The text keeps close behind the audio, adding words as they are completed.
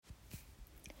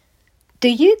Do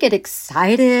you get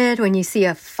excited when you see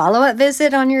a follow-up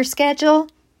visit on your schedule?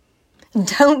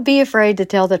 Don't be afraid to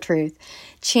tell the truth.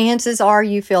 Chances are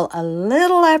you feel a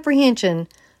little apprehension,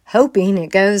 hoping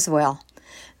it goes well.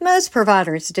 Most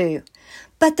providers do.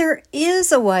 But there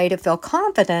is a way to feel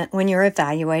confident when you're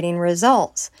evaluating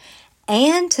results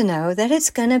and to know that it's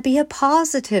going to be a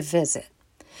positive visit.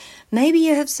 Maybe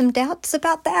you have some doubts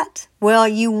about that. Well,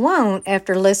 you won't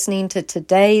after listening to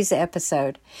today's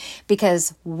episode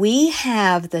because we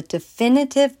have the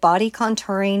definitive body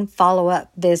contouring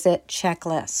follow-up visit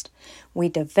checklist. We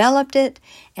developed it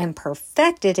and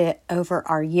perfected it over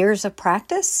our years of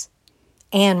practice,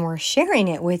 and we're sharing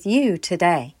it with you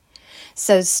today.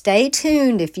 So stay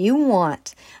tuned if you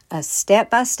want a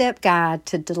step-by-step guide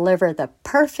to deliver the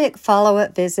perfect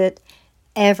follow-up visit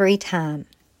every time.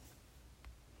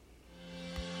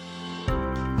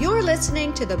 You're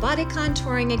listening to the Body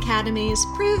Contouring Academy's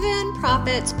Proven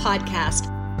Profits podcast,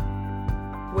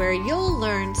 where you'll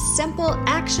learn simple,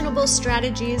 actionable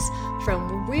strategies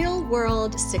from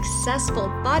real-world, successful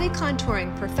body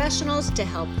contouring professionals to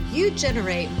help you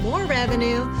generate more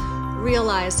revenue,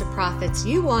 realize the profits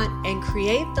you want, and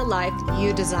create the life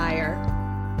you desire.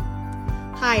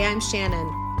 Hi, I'm Shannon.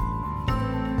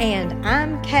 And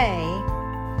I'm Kay.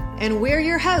 And we're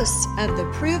your hosts of the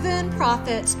Proven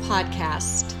Profits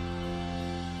podcast.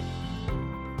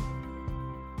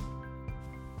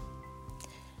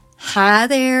 Hi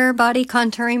there, body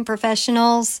contouring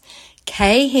professionals.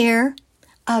 Kay here.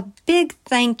 A big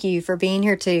thank you for being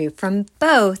here too from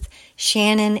both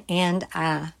Shannon and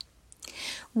I.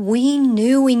 We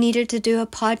knew we needed to do a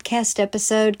podcast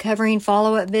episode covering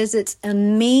follow-up visits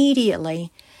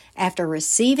immediately after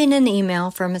receiving an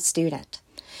email from a student.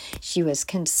 She was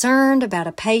concerned about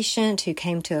a patient who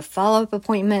came to a follow-up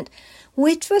appointment,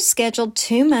 which was scheduled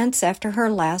 2 months after her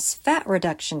last fat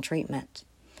reduction treatment.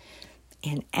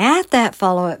 And at that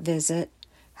follow-up visit,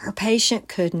 her patient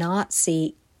could not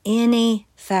see any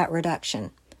fat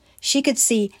reduction. She could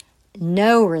see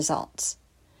no results.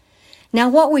 Now,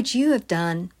 what would you have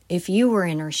done if you were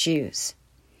in her shoes?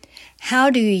 How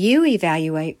do you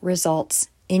evaluate results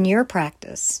in your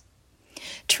practice?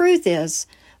 Truth is,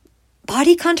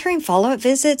 body contouring follow-up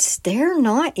visits, they're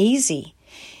not easy.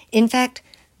 In fact,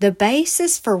 the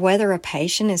basis for whether a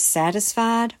patient is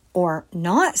satisfied or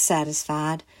not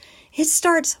satisfied, it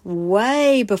starts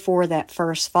way before that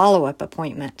first follow-up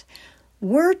appointment.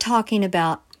 We're talking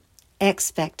about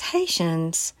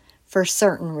expectations for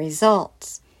certain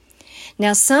results.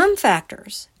 Now, some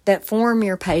factors that form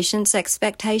your patient's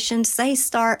expectations, they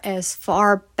start as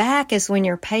far back as when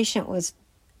your patient was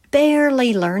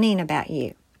barely learning about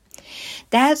you.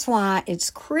 That's why it's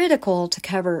critical to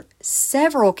cover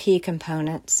several key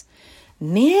components,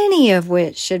 many of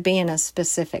which should be in a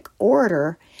specific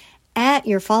order at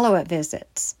your follow-up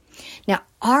visits. Now,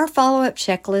 our follow-up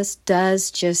checklist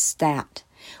does just that.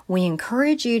 We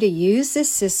encourage you to use this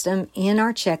system in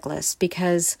our checklist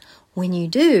because when you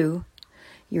do,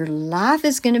 your life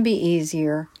is going to be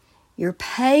easier, your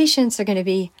patients are going to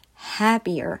be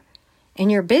happier, and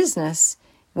your business,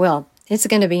 well, it's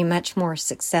going to be much more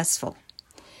successful.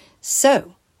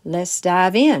 So, let's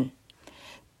dive in.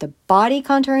 The body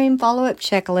contouring follow-up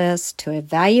checklist to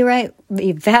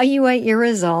evaluate your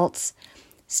results.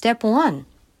 Step 1.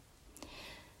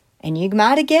 And you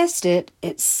might have guessed it,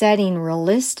 it's setting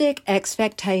realistic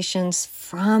expectations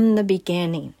from the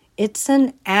beginning. It's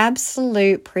an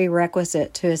absolute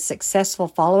prerequisite to a successful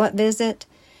follow-up visit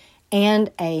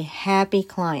and a happy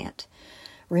client.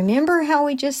 Remember how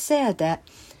we just said that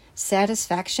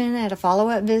satisfaction at a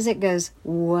follow-up visit goes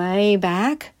way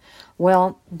back?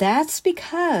 Well, that's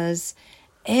because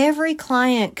every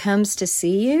client comes to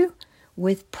see you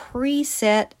with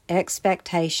preset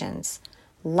expectations,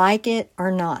 like it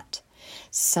or not.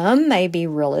 Some may be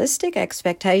realistic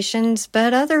expectations,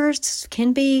 but others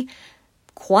can be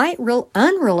quite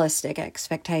unrealistic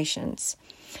expectations.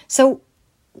 So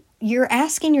you're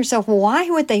asking yourself, why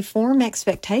would they form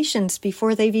expectations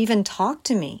before they've even talked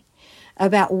to me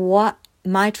about what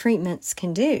my treatments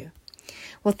can do?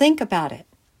 Well, think about it.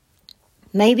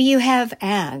 Maybe you have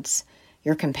ads.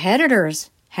 Your competitors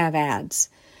have ads.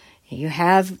 You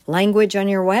have language on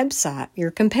your website.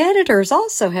 Your competitors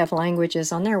also have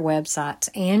languages on their websites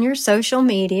and your social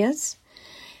medias.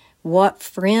 What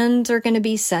friends are going to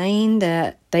be saying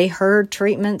that they heard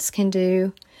treatments can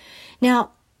do.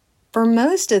 Now, for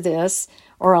most of this,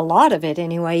 or a lot of it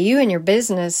anyway, you and your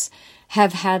business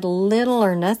have had little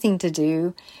or nothing to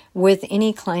do with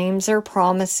any claims or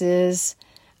promises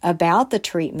about the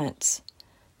treatments.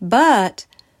 But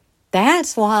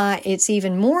that's why it's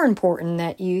even more important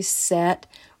that you set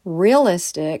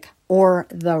realistic or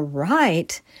the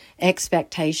right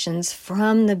expectations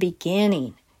from the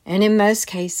beginning. And in most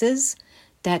cases,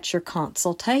 that's your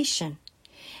consultation.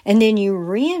 And then you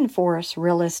reinforce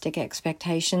realistic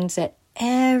expectations at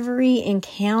every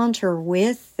encounter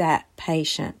with that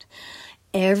patient,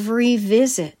 every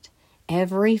visit,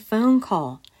 every phone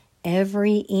call,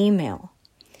 every email.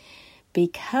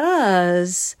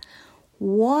 Because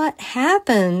what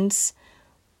happens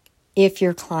if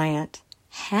your client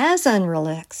has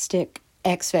unrealistic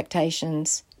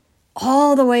expectations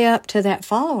all the way up to that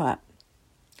follow-up?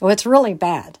 Well, it's really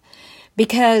bad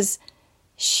because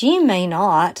she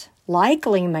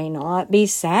likely may not be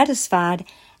satisfied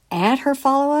at her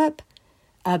follow-up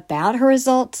about her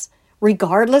results,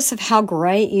 regardless of how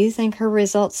great you think her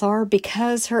results are,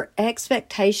 because her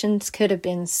expectations could have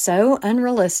been so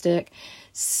unrealistic,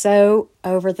 so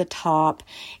over the top.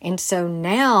 And so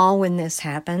now when this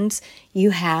happens,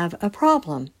 you have a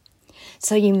problem.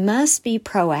 So you must be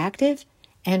proactive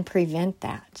and prevent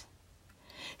that.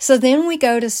 So then we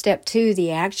go to step 2,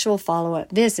 the actual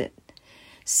follow-up visit.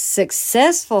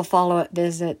 Successful follow-up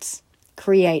visits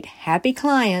create happy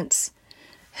clients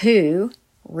who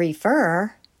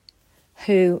refer,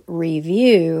 who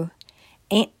review,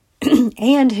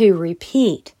 and who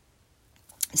repeat.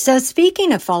 So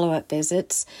speaking of follow-up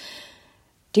visits,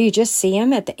 do you just see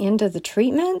them at the end of the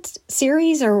treatment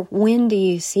series, or when do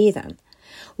you see them?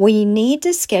 Well, you need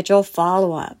to schedule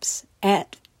follow-ups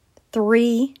at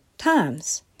 3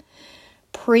 times.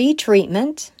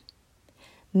 Pre-treatment,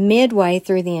 midway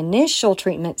through the initial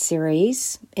treatment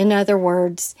series. In other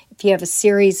words, if you have a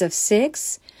series of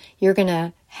 6, you're going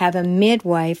to have a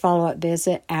midway follow-up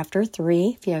visit after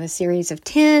 3. If you have a series of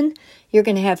 10, you're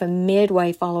going to have a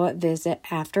midway follow-up visit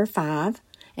after 5,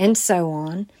 and so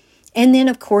on. And then,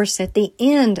 of course, at the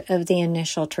end of the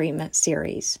initial treatment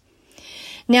series.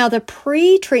 Now, the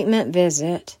pre-treatment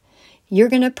visit, you're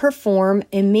going to perform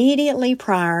immediately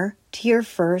prior to your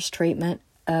first treatment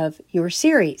of your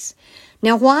series.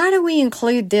 Now, why do we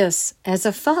include this as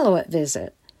a follow-up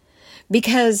visit?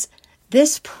 Because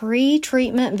this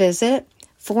pre-treatment visit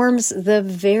forms the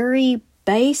very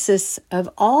basis of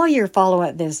all your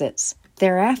follow-up visits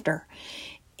thereafter.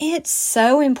 It's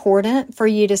so important for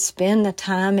you to spend the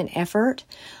time and effort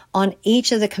on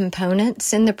each of the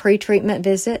components in the pre-treatment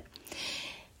visit.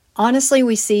 Honestly,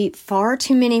 we see far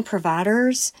too many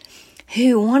providers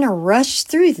who want to rush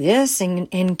through this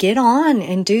and get on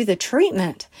and do the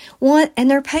treatment. And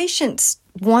their patients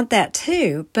want that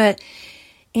too. But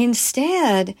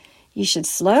instead, you should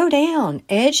slow down,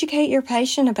 educate your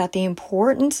patient about the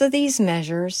importance of these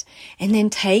measures, and then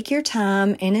take your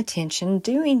time and attention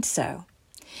doing so.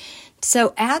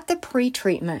 So at the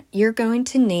pre-treatment, you're going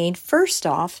to need, first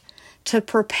off, to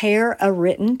prepare a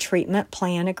written treatment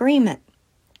plan agreement.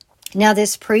 Now,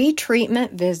 this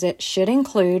pre-treatment visit should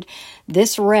include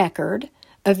this record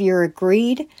of your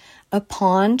agreed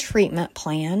upon treatment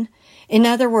plan. In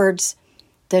other words,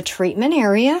 the treatment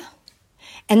area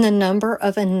and the number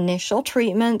of initial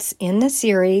treatments in the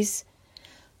series,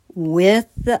 with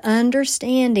the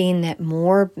understanding that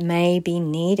more may be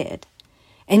needed.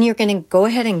 And you're going to go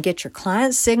ahead and get your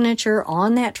client's signature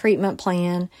on that treatment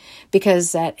plan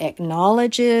because that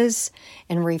acknowledges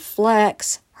and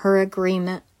reflects her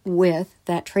agreement with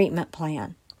that treatment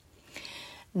plan.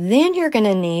 Then you're going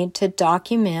to need to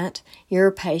document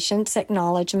your patient's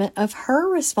acknowledgement of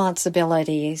her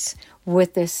responsibilities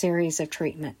with this series of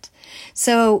treatment.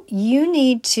 So you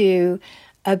need to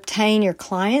obtain your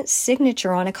client's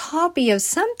signature on a copy of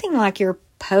something like your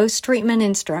post-treatment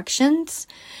instructions.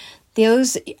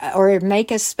 Those, or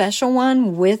make a special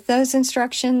one with those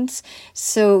instructions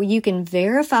so you can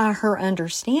verify her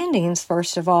understandings,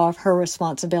 first of all, of her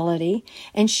responsibility,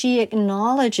 and she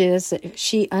acknowledges that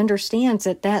she understands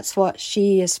that that's what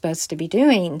she is supposed to be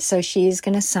doing, so she's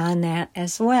going to sign that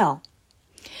as well.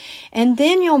 And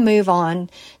then you'll move on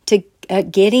to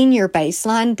getting your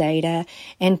baseline data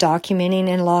and documenting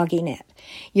and logging it.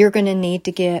 You're going to need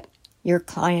to get your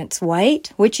client's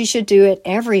weight, which you should do at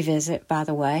every visit, by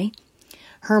the way,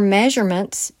 her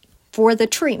measurements for the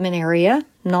treatment area,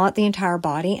 not the entire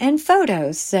body, and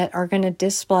photos that are going to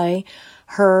display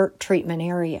her treatment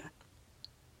area.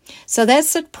 So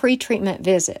that's a pre-treatment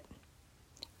visit.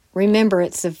 Remember,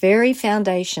 it's the very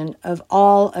foundation of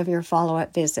all of your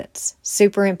follow-up visits.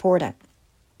 Super important.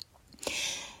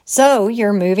 So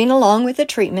you're moving along with the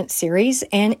treatment series,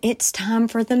 and it's time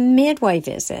for the midway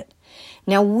visit.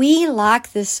 Now, we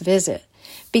like this visit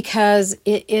because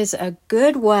it is a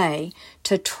good way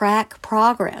to track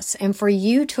progress and for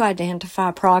you to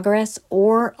identify progress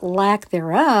or lack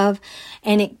thereof,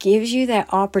 and it gives you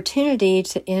that opportunity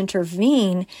to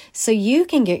intervene so you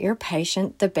can get your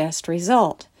patient the best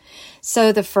result.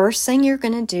 So the first thing you're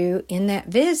going to do in that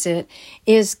visit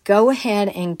is go ahead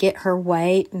and get her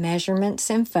weight, measurements,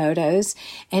 and photos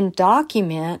and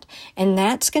document, and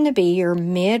that's going to be your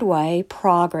midway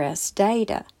progress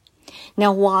data.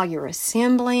 Now, while you're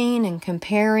assembling and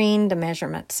comparing the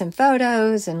measurements and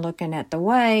photos and looking at the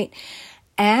weight,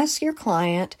 ask your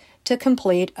client to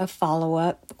complete a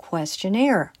follow-up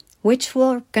questionnaire, which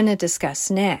we're going to discuss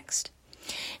next.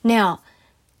 Now,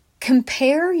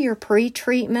 compare your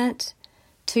pre-treatment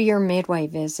to your midway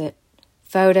visit,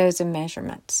 photos and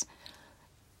measurements.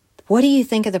 What do you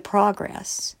think of the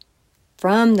progress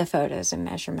from the photos and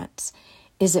measurements?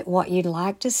 Is it what you'd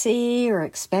like to see or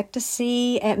expect to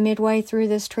see at midway through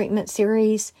this treatment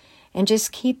series? And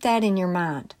just keep that in your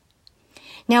mind.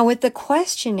 Now, with the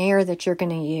questionnaire that you're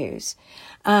going to use,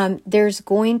 there's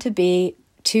going to be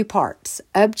two parts,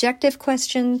 objective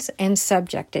questions and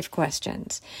subjective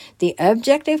questions. The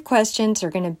objective questions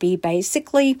are going to be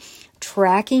basically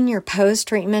tracking your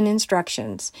post-treatment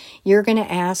instructions. You're going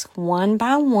to ask one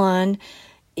by one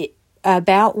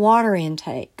about water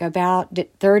intake, about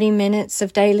 30 minutes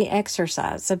of daily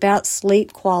exercise, about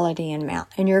sleep quality and amount.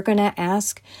 And you're going to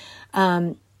ask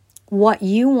what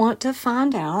you want to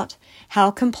find out, how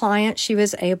compliant she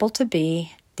was able to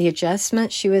be, the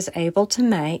adjustments she was able to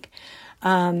make,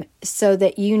 so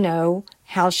that you know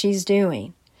how she's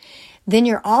doing. Then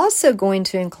you're also going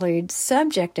to include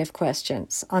subjective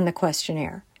questions on the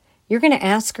questionnaire. You're going to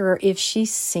ask her if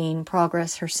she's seen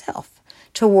progress herself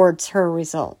towards her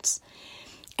results.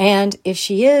 And if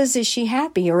she is she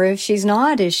happy? Or if she's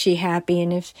not, is she happy?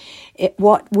 And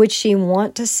what would she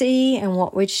want to see and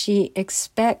what would she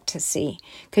expect to see?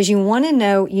 Because you want to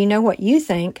know, you know what you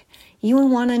think, you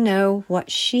want to know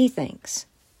what she thinks.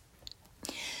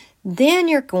 Then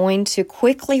you're going to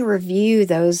quickly review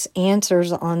those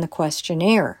answers on the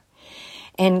questionnaire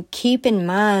and keep in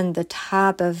mind the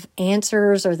type of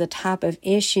answers or the type of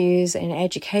issues and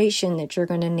education that you're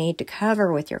going to need to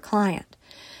cover with your client.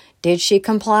 Did she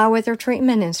comply with her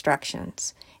treatment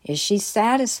instructions? Is she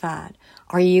satisfied?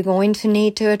 Are you going to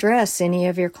need to address any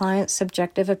of your client's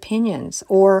subjective opinions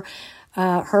or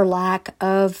her lack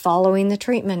of following the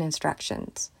treatment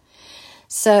instructions?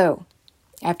 So,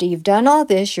 after you've done all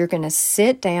this, you're going to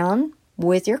sit down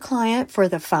with your client for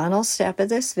the final step of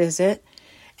this visit,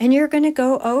 and you're going to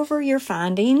go over your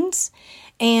findings,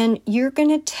 and you're going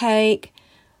to take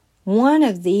one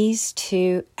of these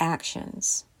two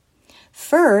actions.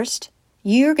 First,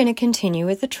 you're going to continue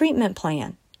with the treatment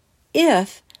plan.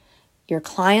 If your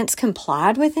client's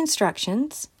complied with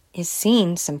instructions, is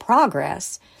seeing some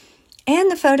progress, and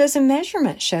the photos and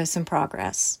measurements show some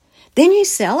progress, then you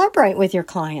celebrate with your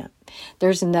client.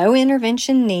 There's no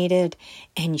intervention needed,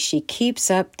 and she keeps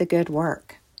up the good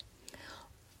work.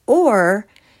 Or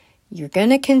you're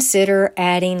going to consider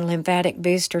adding lymphatic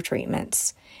booster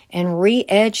treatments and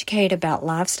re-educate about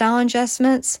lifestyle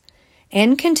adjustments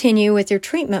and continue with your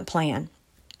treatment plan.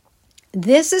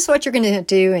 This is what you're going to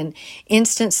do in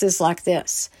instances like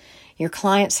this. Your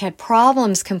client's had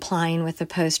problems complying with the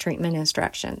post-treatment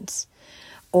instructions,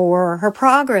 or her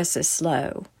progress is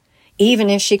slow, even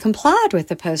if she complied with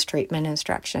the post-treatment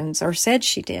instructions or said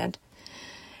she did.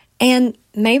 And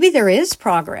maybe there is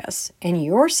progress and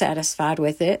you're satisfied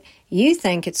with it. You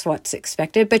think it's what's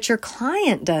expected, but your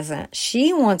client doesn't.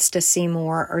 She wants to see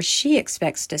more or she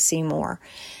expects to see more.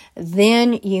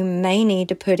 Then you may need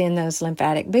to put in those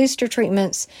lymphatic booster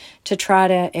treatments to try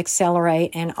to accelerate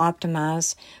and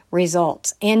optimize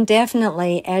results. And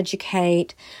definitely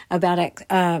educate about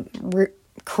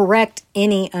correct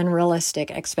any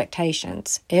unrealistic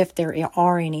expectations, if there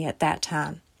are any at that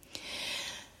time.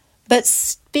 But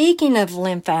speaking of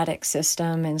lymphatic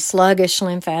system and sluggish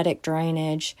lymphatic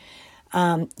drainage,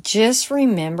 just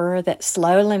remember that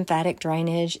slow lymphatic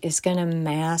drainage is going to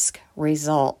mask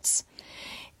results.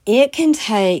 It can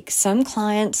take some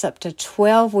clients up to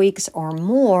 12 weeks or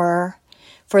more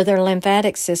for their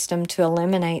lymphatic system to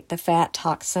eliminate the fat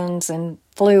toxins and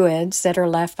fluids that are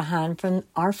left behind from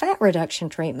our fat reduction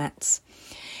treatments.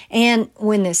 And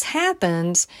when this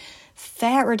happens,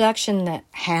 fat reduction that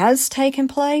has taken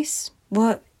place,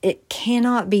 well, it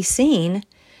cannot be seen.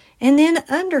 And then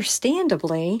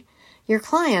understandably, your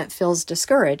client feels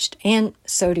discouraged, and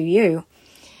so do you.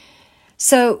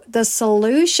 So the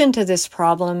solution to this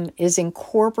problem is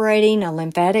incorporating a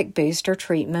lymphatic booster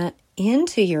treatment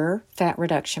into your fat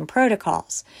reduction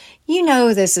protocols. You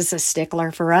know this is a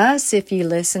stickler for us if you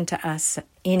listen to us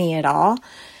any at all.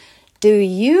 Do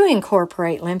you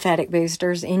incorporate lymphatic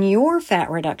boosters in your fat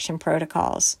reduction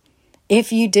protocols?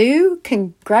 If you do,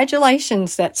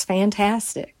 congratulations, that's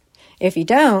fantastic. If you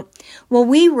don't, well,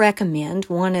 we recommend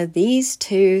one of these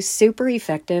two super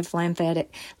effective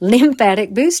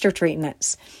lymphatic booster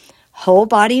treatments, whole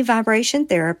body vibration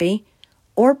therapy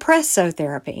or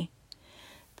pressotherapy.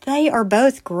 They are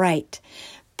both great,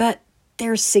 but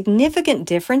there's significant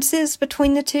differences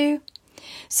between the two.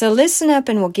 So listen up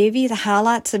and we'll give you the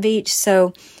highlights of each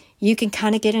so you can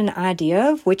kind of get an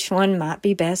idea of which one might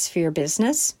be best for your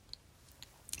business.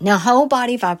 Now, whole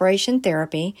body vibration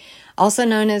therapy, also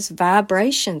known as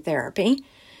vibration therapy,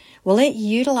 well, it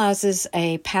utilizes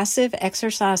a passive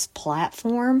exercise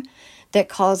platform that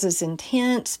causes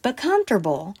intense but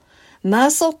comfortable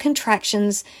muscle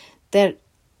contractions that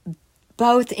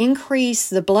both increase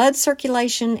the blood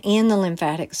circulation and the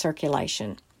lymphatic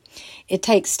circulation. It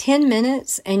takes 10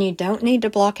 minutes and you don't need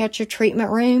to block out your treatment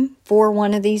room for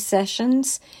one of these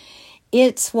sessions.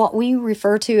 It's what we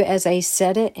refer to as a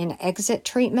set it and exit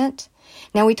treatment.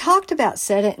 Now, we talked about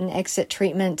set it and exit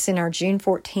treatments in our June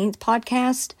 14th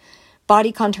podcast,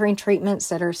 body contouring treatments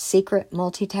that are secret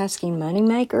multitasking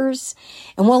moneymakers.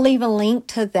 And we'll leave a link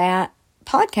to that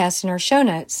podcast in our show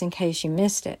notes in case you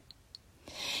missed it.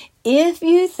 If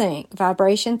you think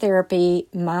vibration therapy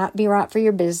might be right for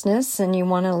your business and you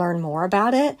want to learn more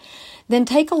about it, then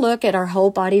take a look at our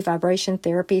whole body vibration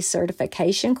therapy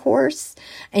certification course,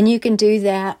 and you can do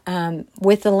that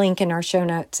with the link in our show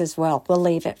notes as well. We'll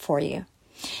leave it for you.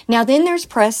 Now then there's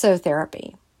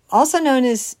pressotherapy, also known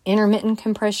as intermittent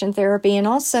compression therapy and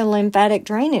also lymphatic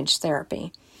drainage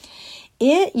therapy.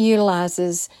 It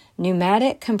utilizes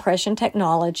pneumatic compression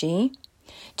technology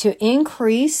to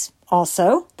increase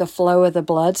also the flow of the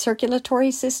blood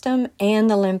circulatory system and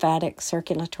the lymphatic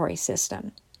circulatory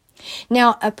system.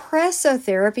 Now, a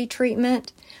pressotherapy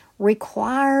treatment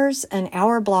requires an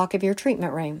hour block of your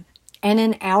treatment room and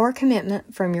an hour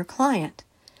commitment from your client,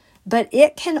 but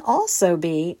it can also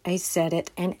be a set it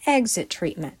and exit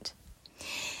treatment.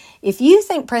 If you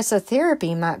think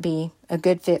pressotherapy might be a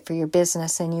good fit for your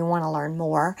business and you want to learn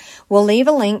more, we'll leave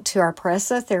a link to our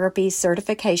pressotherapy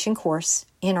certification course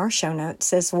in our show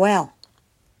notes as well.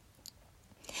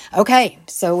 Okay,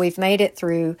 so we've made it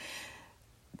through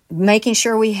making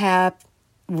sure we have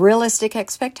realistic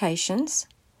expectations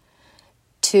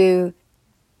to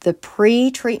the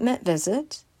pre-treatment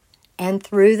visit and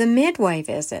through the midway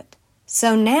visit.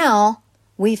 So now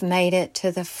we've made it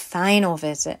to the final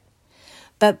visit.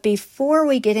 But before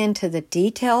we get into the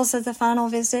details of the final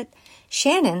visit,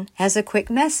 Shannon has a quick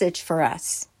message for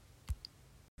us.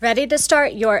 Ready to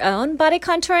start your own body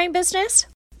contouring business?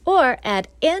 Or add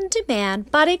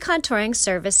in-demand body contouring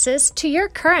services to your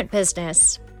current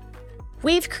business?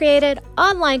 We've created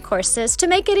online courses to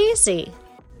make it easy,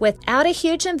 without a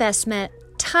huge investment,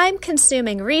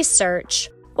 time-consuming research,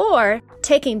 or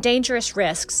taking dangerous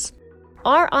risks.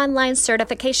 Our online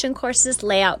certification courses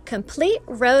lay out complete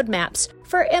roadmaps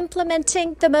for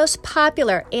implementing the most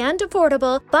popular and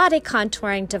affordable body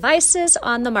contouring devices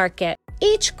on the market.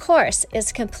 Each course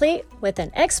is complete with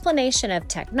an explanation of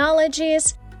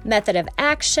technologies, method of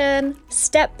action,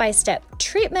 step-by-step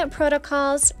treatment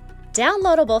protocols,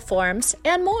 downloadable forms,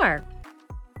 and more.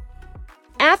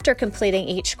 After completing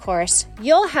each course,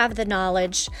 you'll have the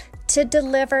knowledge to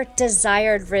deliver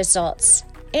desired results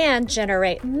and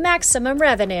generate maximum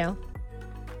revenue.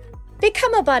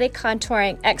 Become a body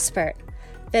contouring expert.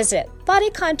 Visit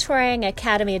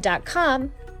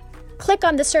bodycontouringacademy.com, click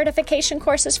on the certification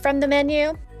courses from the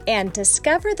menu, and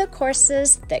discover the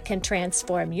courses that can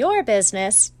transform your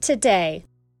business today.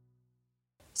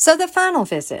 So the final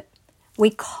visit.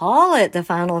 We call it the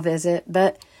final visit,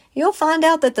 but you'll find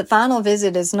out that the final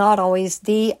visit is not always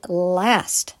the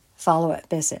last follow-up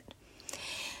visit.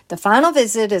 The final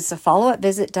visit is a follow-up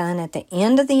visit done at the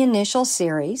end of the initial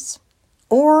series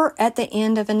or at the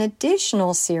end of an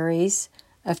additional series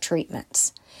of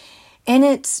treatments. And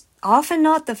it's often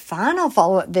not the final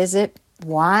follow-up visit.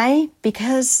 Why?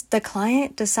 Because the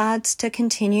client decides to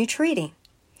continue treating.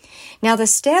 Now, the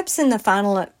steps in the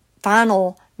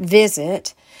final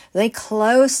visit, they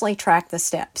closely track the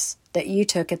steps that you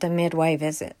took at the midway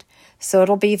visit. So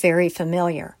it'll be very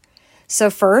familiar.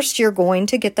 So first, you're going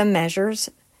to get the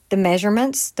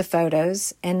measurements, the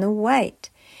photos, and the weight.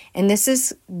 And this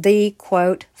is the,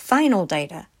 quote, final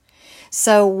data.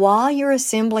 So while you're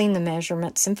assembling the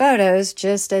measurements and photos,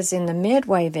 just as in the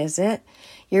midway visit,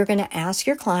 you're going to ask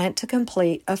your client to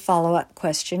complete a follow-up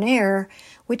questionnaire,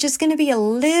 which is going to be a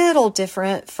little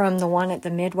different from the one at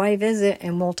the midway visit,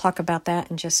 and we'll talk about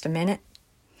that in just a minute.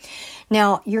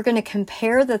 Now, you're going to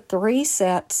compare the 3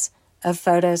 sets of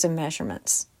photos and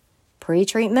measurements: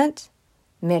 pre-treatment,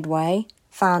 midway,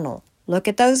 final. Look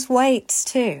at those weights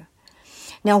too.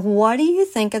 Now, what do you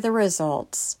think of the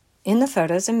results in the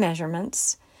photos and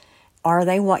measurements? Are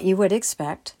they what you would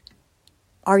expect?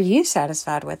 Are you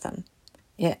satisfied with them?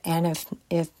 And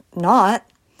if not,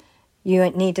 you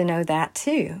need to know that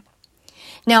too.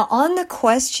 Now, on the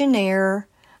questionnaire,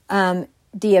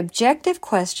 the objective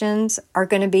questions are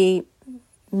going to be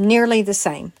nearly the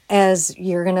same, as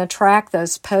you're going to track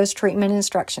those post-treatment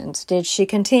instructions. Did she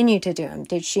continue to do them?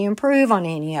 Did she improve on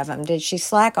any of them? Did she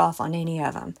slack off on any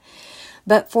of them?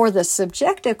 But for the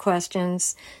subjective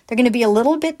questions, they're going to be a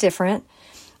little bit different,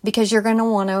 because you're going to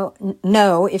want to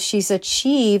know if she's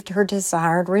achieved her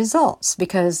desired results,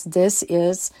 because this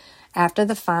is after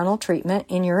the final treatment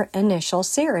in your initial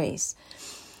series.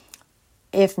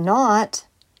 If not,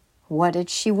 what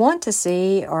did she want to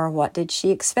see, or what did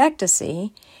she expect to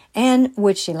see? And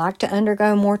would she like to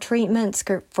undergo more treatments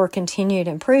for continued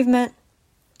improvement?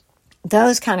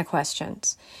 Those kind of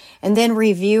questions. And then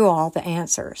review all the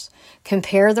answers.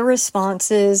 Compare the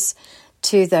responses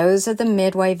to those of the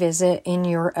midway visit in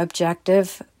your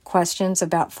objective questions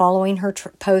about following her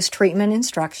post-treatment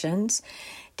instructions.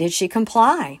 Did she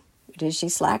comply? Did she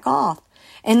slack off?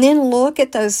 And then look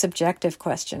at those subjective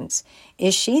questions.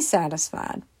 Is she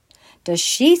satisfied? Does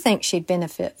she think she'd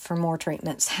benefit from more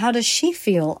treatments? How does she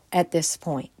feel at this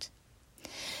point?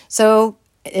 So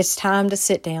it's time to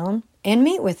sit down and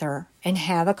meet with her and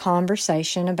have a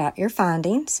conversation about your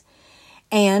findings,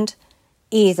 and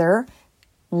either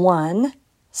 1,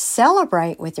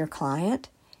 celebrate with your client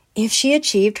if she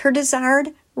achieved her desired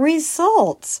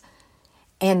results.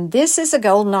 And this is a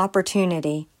golden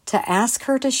opportunity to ask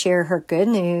her to share her good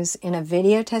news in a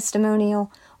video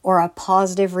testimonial or a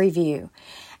positive review.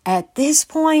 At this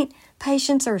point,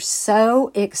 patients are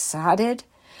so excited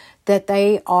that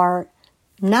they are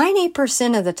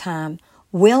 90% of the time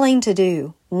willing to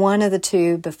do one of the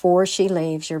 2 before she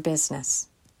leaves your business.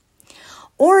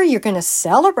 Or you're going to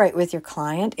celebrate with your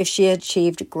client if she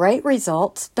achieved great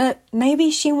results, but maybe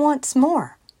she wants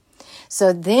more.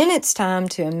 So then it's time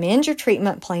to amend your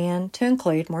treatment plan to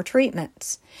include more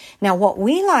treatments. Now, what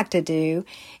we like to do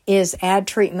is add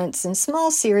treatments in small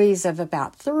series of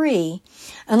about 3,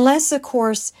 unless, of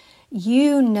course,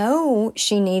 you know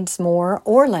she needs more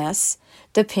or less,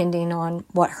 depending on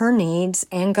what her needs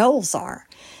and goals are.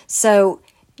 So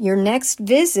your next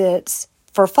visits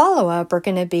for follow-up are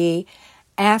going to be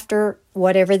after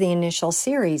whatever the initial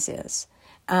series is.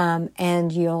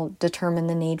 And you'll determine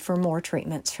the need for more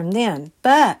treatments from them.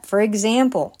 But, for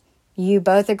example, you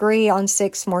both agree on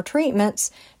 6 more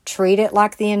treatments, treat it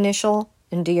like the initial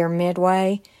and do your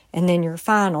midway and then your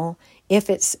final if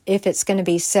it's going to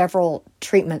be several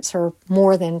treatments or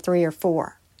more than 3 or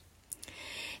 4.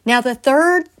 Now, the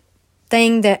third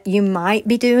thing that you might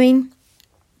be doing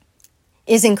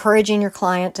is encouraging your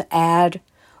client to add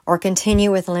or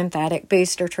continue with lymphatic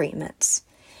booster treatments,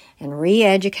 and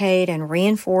re-educate and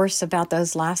reinforce about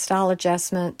those lifestyle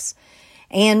adjustments,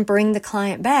 and bring the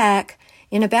client back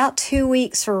in about 2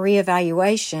 weeks for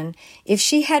reevaluation if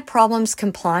she had problems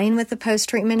complying with the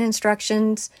post-treatment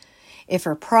instructions, if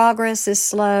her progress is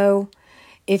slow,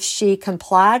 if she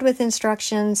complied with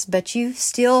instructions, but you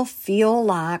still feel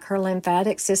like her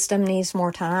lymphatic system needs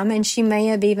more time, and she may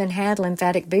have even had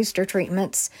lymphatic booster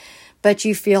treatments, but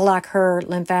you feel like her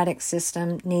lymphatic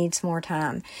system needs more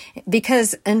time.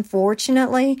 Because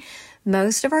unfortunately,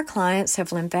 most of our clients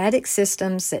have lymphatic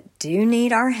systems that do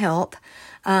need our help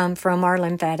from our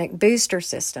lymphatic booster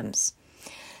systems.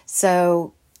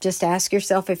 So just ask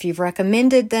yourself if you've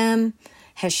recommended them.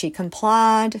 Has she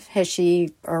complied? Has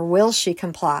she or will she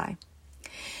comply?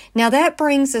 Now that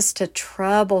brings us to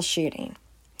troubleshooting.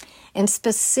 And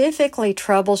specifically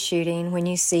troubleshooting when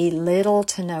you see little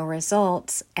to no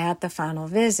results at the final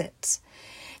visits.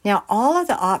 Now, all of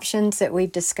the options that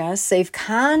we've discussed, they've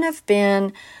kind of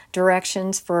been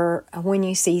directions for when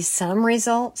you see some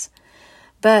results.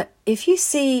 But if you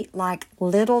see like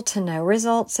little to no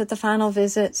results at the final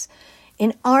visits,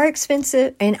 in our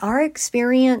experience,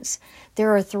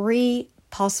 there are 3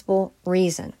 possible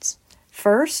reasons.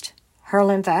 First, her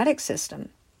lymphatic system.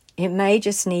 It may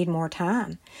just need more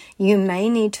time. You may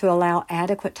need to allow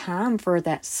adequate time for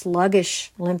that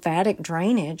sluggish lymphatic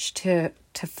drainage to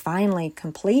finally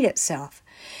complete itself.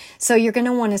 So you're going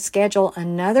to want to schedule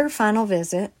another final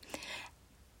visit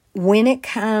when it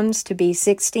comes to be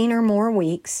 16 or more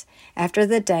weeks after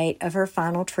the date of her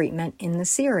final treatment in the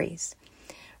series.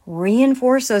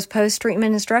 reinforce those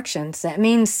post-treatment instructions. That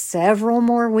means several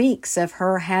more weeks of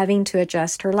her having to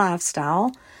adjust her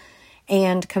lifestyle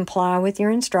and comply with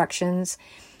your instructions,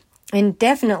 and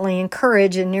definitely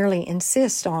encourage and nearly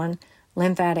insist on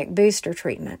lymphatic booster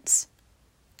treatments.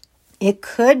 It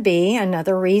could be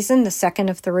another reason, the second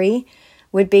of three,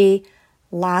 would be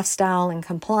lifestyle and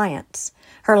compliance.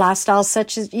 Her lifestyle is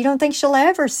such as you don't think she'll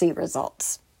ever see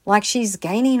results, like she's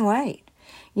gaining weight.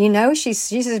 You know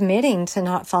she's admitting to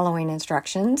not following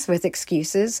instructions with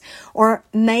excuses, or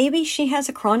maybe she has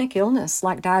a chronic illness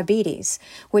like diabetes,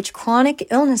 which chronic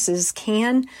illnesses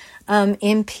can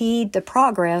impede the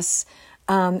progress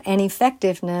and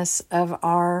effectiveness of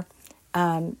our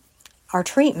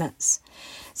treatments.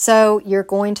 So you're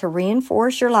going to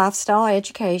reinforce your lifestyle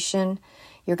education.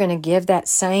 You're going to give that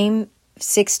same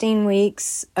 16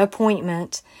 weeks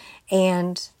appointment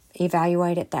and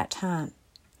evaluate at that time.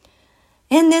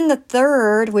 And then the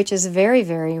third, which is very,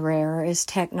 very rare, is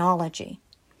technology.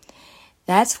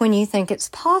 That's when you think it's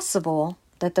possible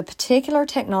that the particular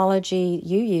technology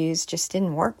you use just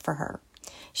didn't work for her.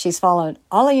 She's followed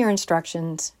all of your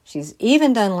instructions. She's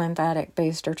even done lymphatic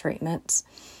booster treatments.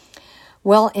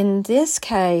 Well, in this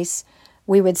case,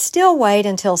 we would still wait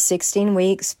until 16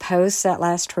 weeks post that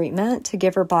last treatment to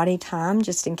give her body time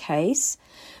just in case.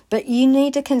 But you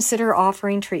need to consider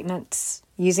offering treatments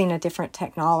using a different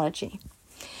technology.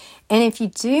 And if you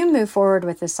do move forward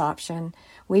with this option,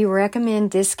 we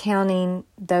recommend discounting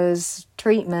those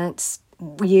treatments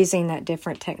using that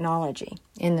different technology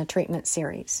in the treatment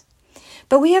series.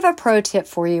 But we have a pro tip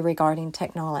for you regarding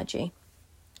technology.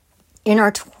 In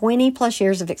our 20 plus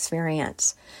years of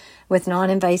experience with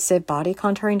non-invasive body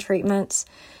contouring treatments,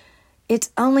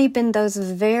 it's only been those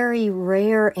very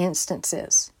rare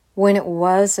instances when it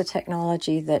was a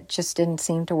technology that just didn't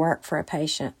seem to work for a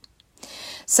patient.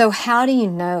 So how do you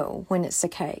know when it's the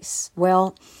case?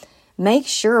 Well, make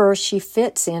sure she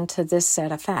fits into this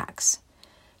set of facts.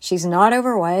 She's not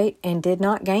overweight and did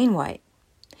not gain weight.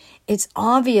 It's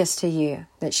obvious to you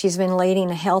that she's been leading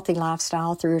a healthy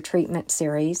lifestyle through a treatment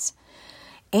series,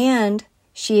 and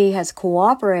she has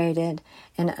cooperated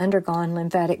and undergone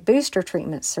lymphatic booster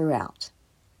treatments throughout.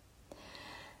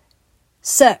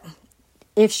 So,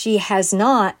 if she has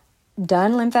not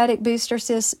done lymphatic booster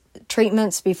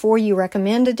treatments before you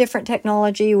recommend a different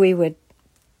technology, we would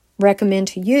recommend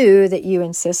to you that you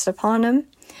insist upon them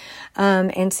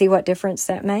and see what difference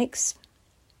that makes.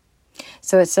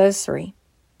 So it's those three.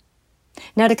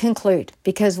 Now to conclude,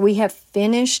 because we have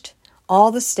finished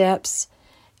all the steps,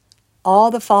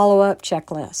 all the follow-up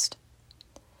checklist,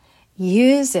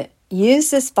 use it. Use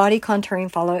this body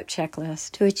contouring follow-up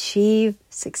checklist to achieve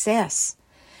success.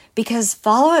 Because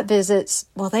follow-up visits,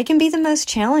 well, they can be the most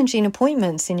challenging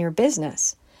appointments in your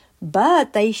business,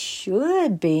 but they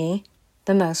should be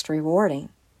the most rewarding.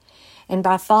 And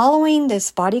by following this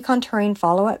body contouring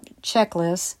follow-up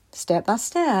checklist step by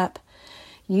step,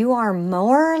 you are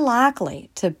more likely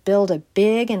to build a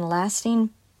big and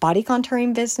lasting body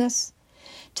contouring business,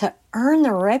 to earn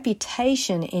the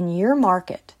reputation in your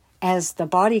market as the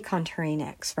body contouring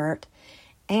expert,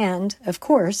 and, of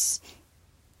course,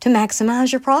 to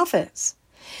maximize your profits.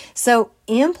 So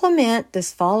implement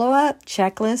this follow-up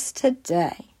checklist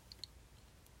today.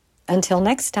 Until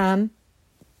next time,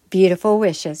 beautiful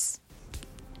wishes.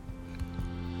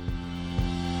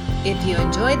 If you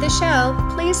enjoyed the show,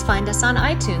 please find us on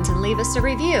iTunes and leave us a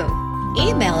review.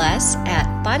 Email us at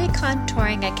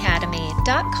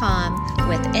bodycontouringacademy.com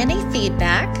with any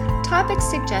feedback, topic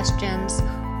suggestions,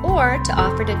 or to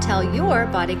offer to tell your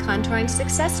body contouring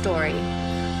success story.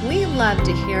 We love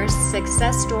to hear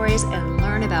success stories and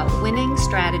learn about winning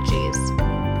strategies.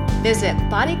 Visit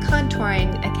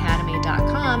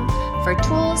bodycontouringacademy.com for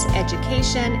tools,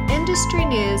 education, industry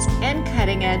news, and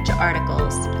cutting-edge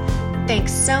articles.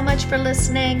 Thanks so much for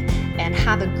listening, and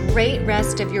have a great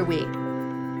rest of your week.